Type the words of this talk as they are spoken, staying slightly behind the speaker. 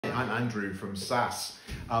I'm Andrew from SAS.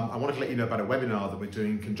 I wanted to let you know about a webinar that we're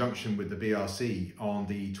doing in conjunction with the BRC on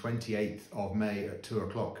the 28th of May at 2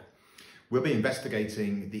 o'clock. We'll be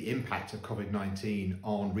investigating the impact of COVID-19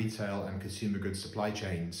 on retail and consumer goods supply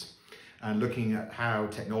chains and looking at how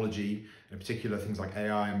technology, in particular things like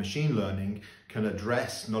AI and machine learning, can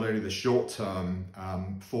address not only the short-term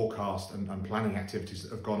forecast and planning activities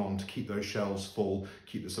that have gone on to keep those shelves full,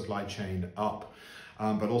 keep the supply chain up,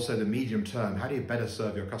 but also the medium term. How do you better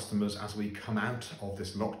serve your customers as we come out of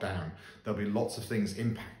this lockdown? There'll be lots of things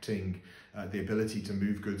impacting the ability to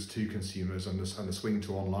move goods to consumers and the swing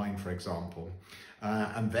to online, for example.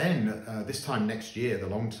 And then this time next year, the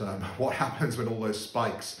long term, what happens when all those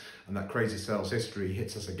spikes and that crazy sales history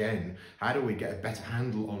hits us again? How do we get a better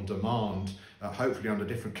handle on demand, hopefully under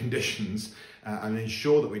different conditions, and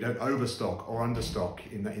ensure that we don't overstock or understock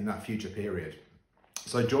in that future period?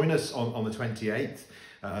 So join us on the 28th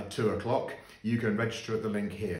at 2 o'clock. You can register at the link here.